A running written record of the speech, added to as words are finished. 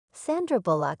Sandra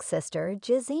Bullock's sister,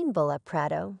 Jazine Bullock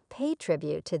Prado, paid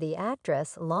tribute to the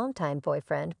actress' longtime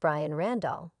boyfriend, Bryan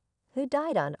Randall, who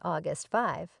died on August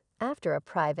 5 after a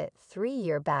private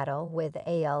 3-year battle with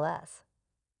ALS.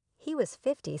 He was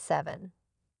 57.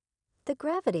 The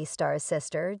Gravity star's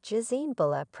sister, Jazine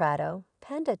Bullock Prado,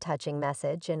 penned a touching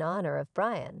message in honor of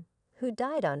Bryan, who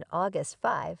died on August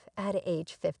 5 at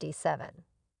age 57.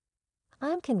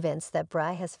 "I'm convinced that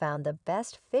Bry has found the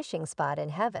best fishing spot in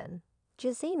heaven,"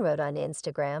 Jazine wrote on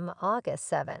Instagram August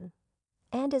 7,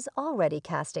 "and is already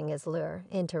casting his lure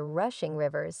into rushing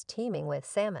rivers teeming with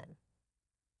salmon."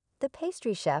 The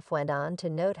pastry chef went on to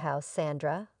note how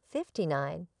Sandra,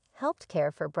 59, helped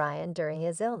care for Bryan during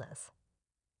his illness.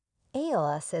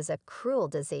 "ALS is a cruel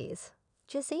disease,"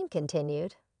 Jazine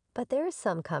continued, "but there is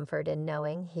some comfort in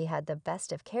knowing he had the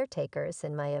best of caretakers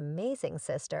in my amazing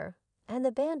sister and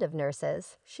the band of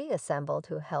nurses she assembled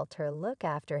who helped her look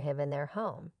after him in their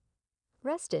home.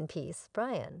 Rest in peace,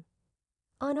 Bryan."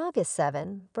 On August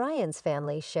 7, Bryan's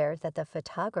family shared that the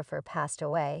photographer passed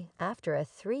away after a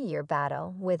 3-year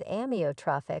battle with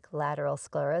amyotrophic lateral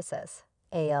sclerosis,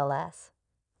 ALS,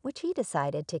 which he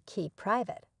decided to keep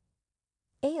private.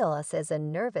 ALS is a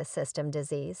nervous system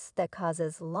disease that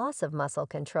causes loss of muscle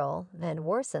control and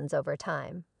worsens over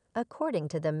time, according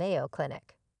to the Mayo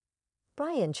Clinic.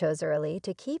 Bryan chose early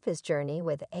to keep his journey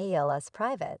with ALS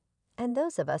private, and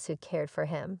those of us who cared for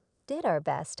him did our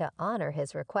best to honor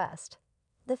his request,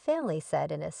 the family said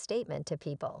in a statement to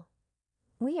People.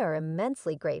 "We are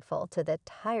immensely grateful to the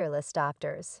tireless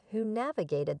doctors who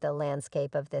navigated the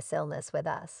landscape of this illness with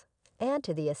us, and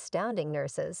to the astounding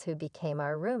nurses who became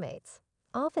our roommates,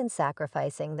 often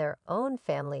sacrificing their own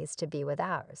families to be with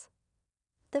ours."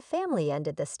 The family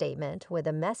ended the statement with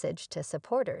a message to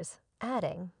supporters,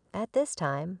 adding, "At this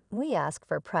time, we ask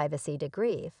for privacy to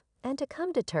grieve and to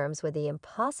come to terms with the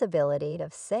impossibility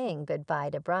of saying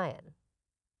goodbye to Bryan."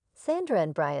 Sandra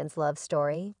and Bryan's love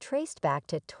story traced back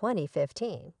to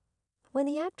 2015, when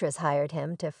the actress hired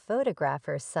him to photograph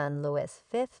her son Louis'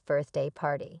 5th birthday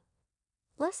party.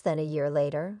 Less than a year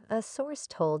later, a source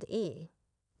told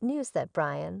News that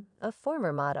Bryan, a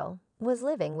former model, was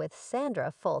living with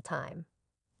Sandra full-time,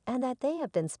 and that they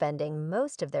have been spending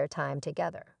most of their time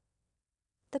together.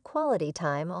 The quality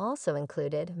time also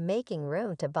included making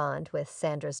room to bond with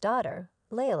Sandra's daughter,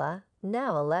 Layla,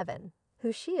 now 11,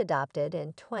 who she adopted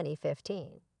in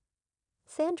 2015.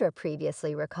 Sandra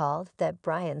previously recalled that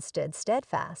Bryan stood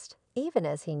steadfast, even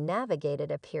as he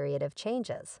navigated a period of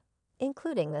changes,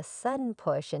 including the sudden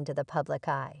push into the public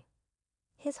eye.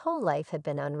 "His whole life had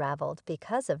been unraveled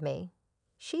because of me,"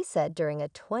 she said during a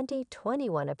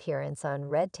 2021 appearance on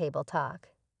Red Table Talk.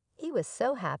 "He was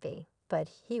so happy, but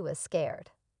he was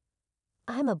scared.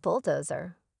 I'm a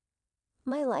bulldozer.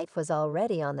 My life was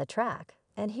already on the track,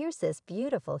 and here's this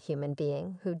beautiful human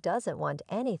being who doesn't want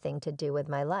anything to do with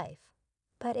my life,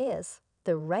 but is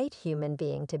the right human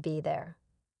being to be there."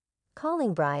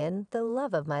 Calling Bryan the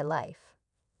love of my life,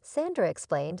 Sandra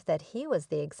explained that he was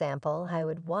the example I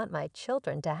would want my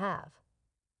children to have.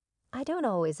 "I don't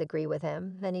always agree with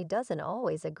him, and he doesn't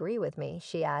always agree with me,"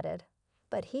 she added,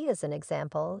 "but he is an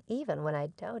example even when I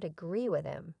don't agree with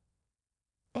him."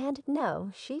 And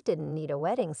no, she didn't need a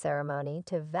wedding ceremony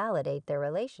to validate their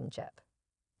relationship.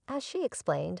 As she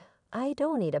explained, "I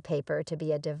don't need a paper to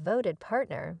be a devoted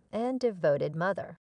partner and devoted mother."